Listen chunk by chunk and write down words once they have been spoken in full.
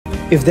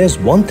If there's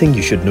one thing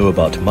you should know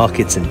about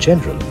markets in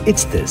general,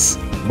 it's this.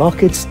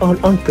 Markets are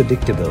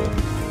unpredictable.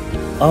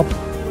 Up,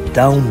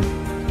 down,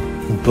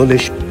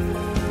 bullish,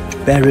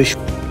 bearish,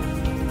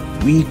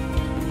 weak,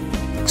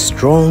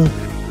 strong,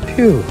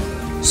 pure.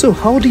 So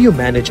how do you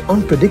manage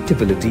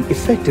unpredictability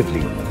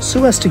effectively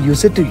so as to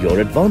use it to your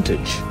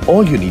advantage?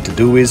 All you need to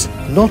do is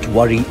not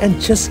worry and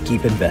just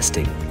keep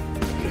investing.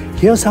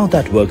 Here's how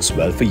that works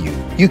well for you.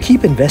 You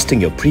keep investing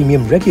your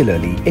premium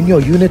regularly in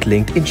your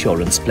unit-linked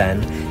insurance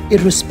plan,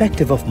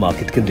 irrespective of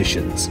market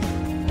conditions.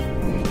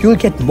 You'll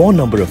get more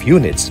number of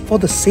units for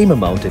the same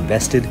amount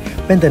invested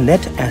when the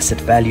net asset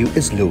value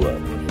is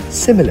lower.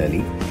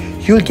 Similarly,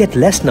 you'll get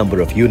less number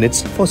of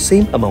units for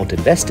same amount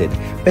invested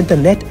when the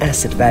net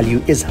asset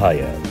value is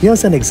higher.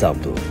 Here's an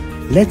example.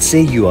 Let's say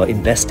you are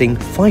investing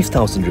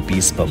 5,000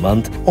 rupees per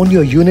month on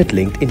your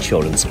unit-linked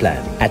insurance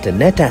plan. At a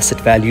net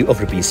asset value of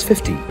rupees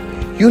 50,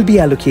 you'll be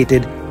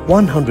allocated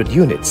 100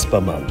 units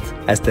per month.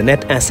 As the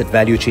net asset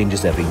value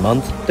changes every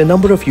month, the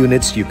number of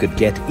units you could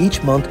get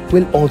each month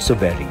will also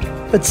vary.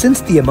 But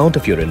since the amount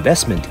of your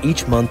investment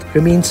each month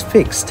remains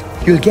fixed,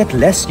 you'll get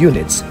less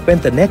units when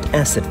the net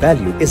asset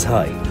value is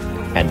high,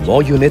 and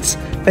more units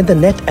when the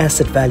net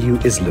asset value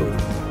is low.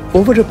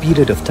 Over a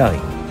period of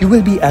time, you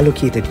will be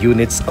allocated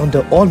units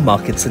under all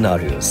market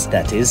scenarios,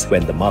 that is,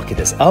 when the market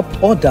is up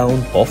or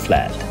down or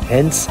flat,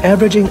 hence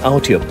averaging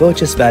out your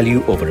purchase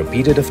value over a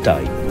period of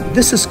time.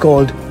 This is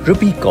called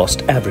rupee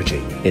cost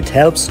averaging. It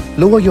helps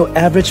lower your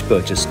average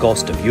purchase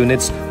cost of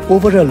units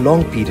over a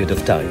long period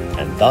of time,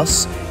 and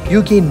thus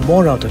you gain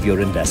more out of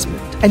your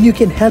investment and you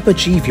can help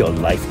achieve your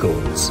life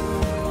goals.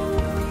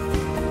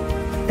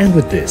 And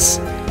with this,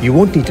 you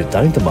won't need to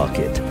time the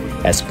market,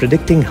 as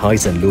predicting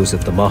highs and lows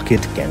of the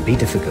market can be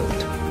difficult.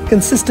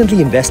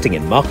 Consistently investing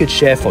in market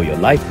share for your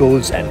life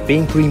goals and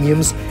paying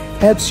premiums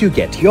helps you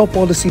get your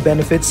policy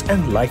benefits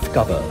and life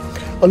cover,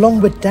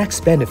 along with tax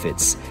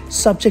benefits,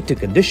 subject to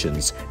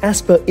conditions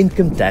as per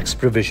income tax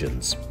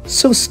provisions.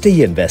 So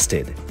stay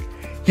invested.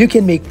 You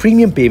can make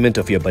premium payment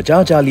of your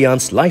Bajaj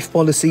Allianz life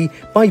policy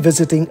by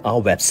visiting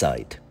our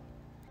website.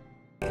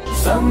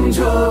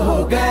 समझो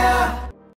हो गया